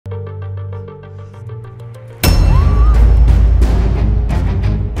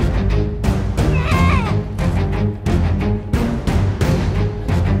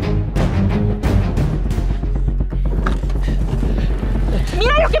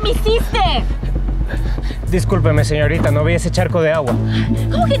me hiciste? Discúlpeme, señorita, no vi ese charco de agua.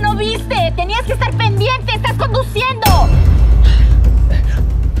 ¿Cómo que no viste? Tenías que estar pendiente, estás conduciendo.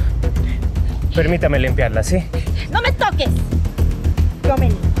 Permítame limpiarla, ¿sí? ¡No me toques! Yo me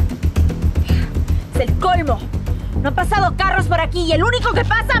limpio. Es el colmo. No han pasado carros por aquí y el único que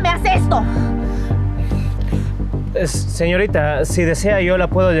pasa me hace esto. Señorita, si desea yo la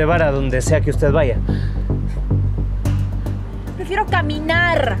puedo llevar a donde sea que usted vaya. Prefiero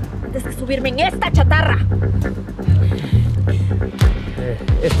caminar antes que subirme en esta chatarra.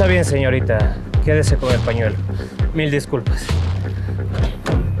 Está bien, señorita. Quédese con el pañuelo. Mil disculpas.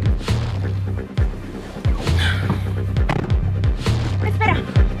 Espera.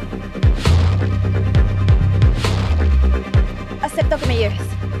 Acepto que me lleves.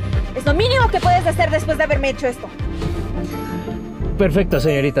 Es lo mínimo que puedes hacer después de haberme hecho esto. Perfecto,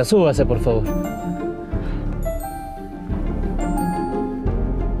 señorita. Súbase, por favor.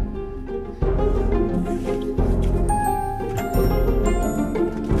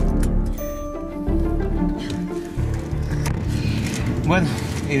 Bueno,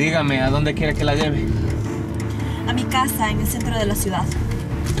 y dígame, ¿a dónde quiere que la lleve? A mi casa, en el centro de la ciudad.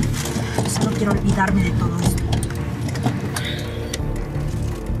 Solo quiero olvidarme de todo esto.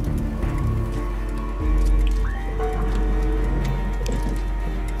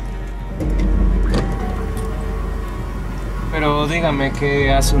 Pero dígame,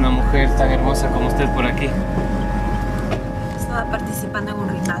 ¿qué hace una mujer tan hermosa como usted por aquí? Estaba participando en un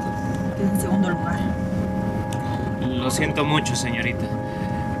reinado. Quedé en segundo lugar. Lo siento mucho, señorita.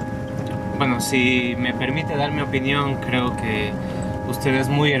 Bueno, si me permite dar mi opinión, creo que usted es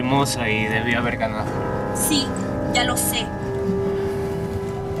muy hermosa y debió haber ganado. Sí, ya lo sé.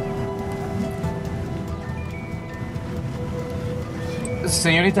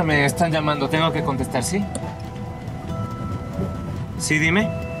 Señorita, me están llamando. Tengo que contestar, ¿sí? Sí, dime.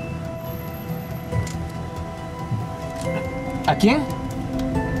 ¿A quién?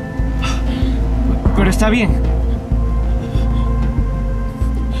 Pero está bien.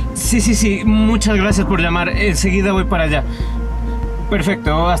 Sí. Muchas gracias por llamar. Enseguida voy para allá.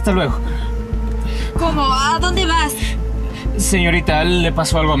 Perfecto, hasta luego. ¿Cómo? ¿A dónde vas? Señorita, le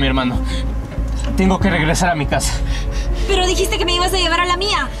pasó algo a mi hermano. Tengo que regresar a mi casa. Pero dijiste que me ibas a llevar a la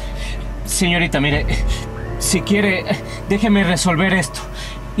mía. Señorita, mire, si quiere, déjeme resolver esto.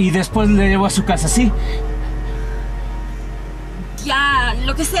 Y después le llevo a su casa, ¿sí? Ya,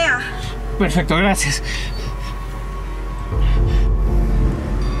 lo que sea. Perfecto, gracias.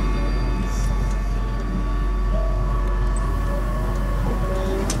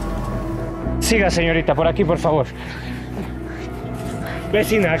 Siga, señorita, por aquí, por favor.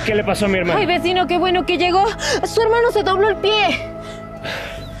 Vecina, ¿qué le pasó a mi hermano? Ay, vecino, qué bueno que llegó. Su hermano se dobló el pie.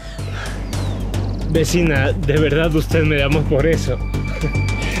 Vecina, de verdad usted me llamó por eso.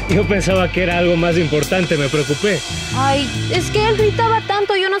 Yo pensaba que era algo más importante, me preocupé. Ay, es que él gritaba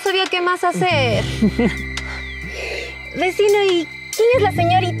tanto, yo no sabía qué más hacer. Vecino, ¿y quién es la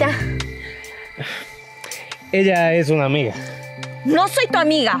señorita? Ella es una amiga. No soy tu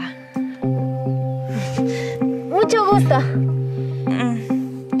amiga. Mucho gusto.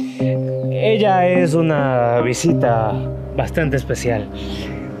 Ella es una visita bastante especial.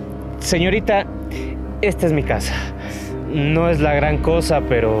 Señorita, esta es mi casa. No es la gran cosa,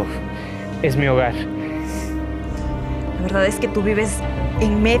 pero es mi hogar. La verdad es que tú vives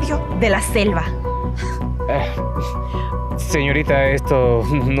en medio de la selva. Señorita, esto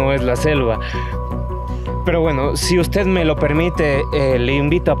no es la selva. Pero bueno, si usted me lo permite, le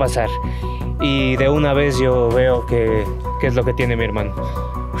invito a pasar. Y de una vez yo veo qué es lo que tiene mi hermano.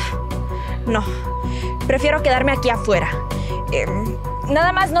 No, prefiero quedarme aquí afuera.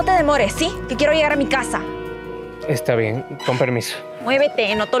 Nada más no te demores, ¿sí? Que quiero llegar a mi casa. Está bien, con permiso.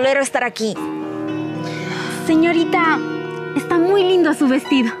 Muévete, no tolero estar aquí. Señorita, está muy lindo su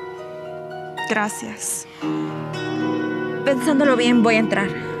vestido. Gracias. Pensándolo bien, voy a entrar.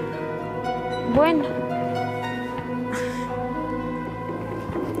 Bueno.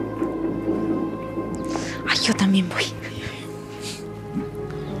 Ay, yo también voy.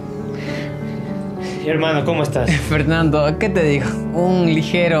 Hermano, ¿cómo estás? Fernando, ¿qué te digo? Un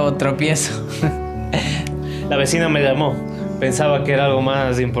ligero tropiezo. La vecina me llamó. Pensaba que era algo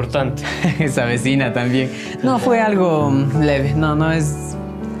más importante. Esa vecina también. No, fue algo leve. No es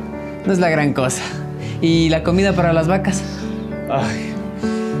la gran cosa. ¿Y la comida para las vacas? Ay,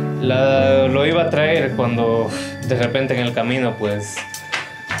 lo iba a traer cuando de repente en el camino, pues,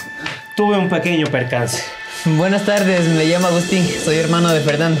 tuve un pequeño percance. Buenas tardes, me llamo Agustín. Soy hermano de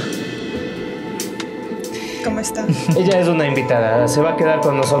Fernando. ¿Cómo está? Ella es una invitada. Se va a quedar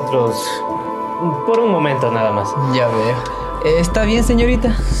con nosotros por un momento nada más. Ya veo. ¿Está bien,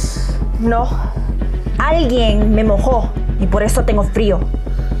 señorita? No. Alguien me mojó y por eso tengo frío.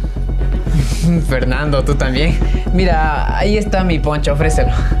 Fernando, tú también. Mira, ahí está mi poncho,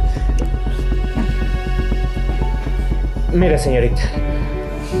 ofrécelo. Mire, señorita,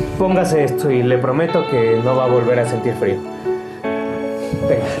 póngase esto y le prometo que no va a volver a sentir frío.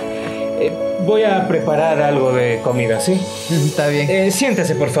 Venga, voy a preparar algo de comida, ¿sí? Está bien.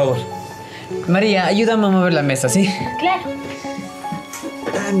 Siéntese, por favor. María, ayúdame a mover la mesa, ¿sí? Claro.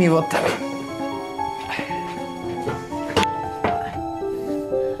 Ay, mi bota.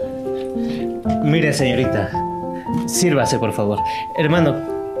 Mire, señorita, sírvase, por favor. Hermano,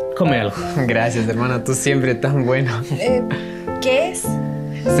 come algo. Gracias, hermano, tú siempre tan bueno. ¿Qué es?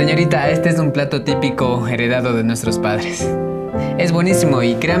 Señorita, este es un plato típico heredado de nuestros padres. Es buenísimo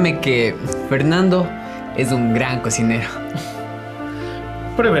y créame que Fernando es un gran cocinero.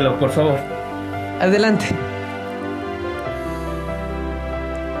 Pruébelo, por favor. Adelante.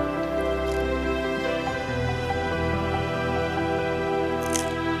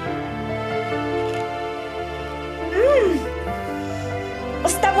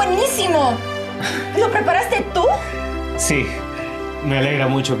 ¡Está buenísimo! ¿Lo preparaste tú? Sí, me alegra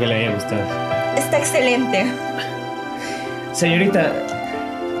mucho que le haya gustado. Está excelente. Señorita,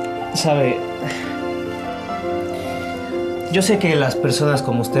 sabe, yo sé que las personas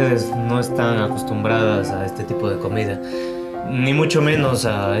como ustedes no están acostumbradas a este tipo de comida, ni mucho menos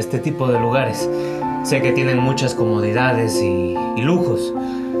a este tipo de lugares. Sé que tienen muchas comodidades y lujos,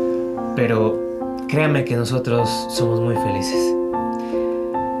 pero créanme que nosotros somos muy felices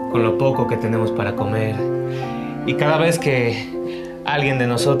con lo poco que tenemos para comer, y cada vez que alguien de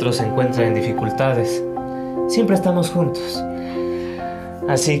nosotros se encuentra en dificultades, siempre estamos juntos.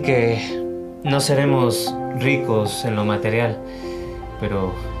 Así que no seremos ricos en lo material,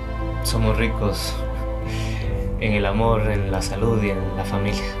 pero somos ricos en el amor, en la salud y en la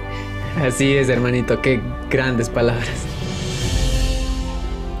familia. Así es, hermanito, qué grandes palabras.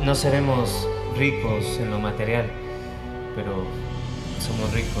 No seremos ricos en lo material, pero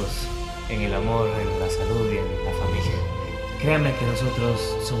somos ricos en el amor, en la salud y en la familia. Créanme que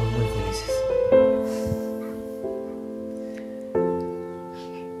nosotros somos muy felices.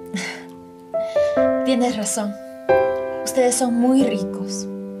 Tienes razón. Ustedes son muy ricos.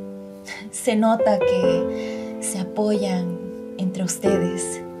 Se nota que se apoyan entre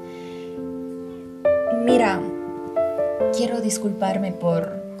ustedes. Mira, quiero disculparme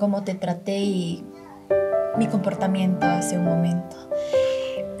por cómo te traté y mi comportamiento hace un momento.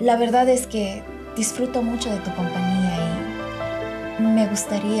 La verdad es que disfruto mucho de tu compañía y me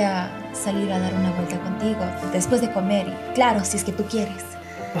gustaría salir a dar una vuelta contigo después de comer y, claro, si es que tú quieres.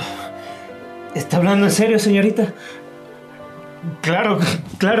 ¿Está hablando en serio, señorita? Claro,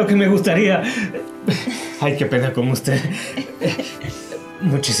 claro que me gustaría. Ay, qué pena con usted.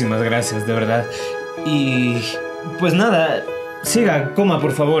 Muchísimas gracias, de verdad. Y pues nada, siga, coma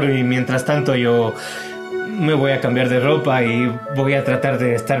por favor, y mientras tanto yo me voy a cambiar de ropa y voy a tratar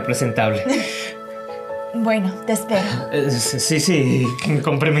de estar presentable. Bueno, te espero. Sí,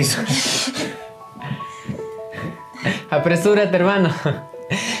 con permiso. Apresúrate, hermano.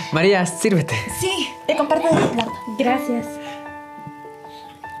 María, sírvete. Sí, te comparto el plato. Gracias.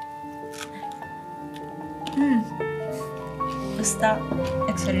 Está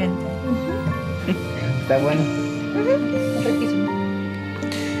excelente. Está bueno. Riquísimo.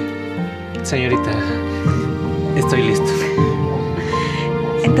 Señorita, estoy listo.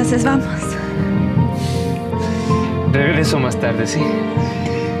 Entonces vamos. Regreso más tarde, ¿sí?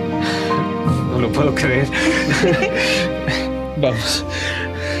 No lo puedo creer. Vamos.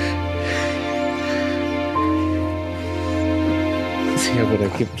 Siga por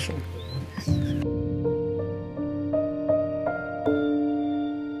aquí, por favor.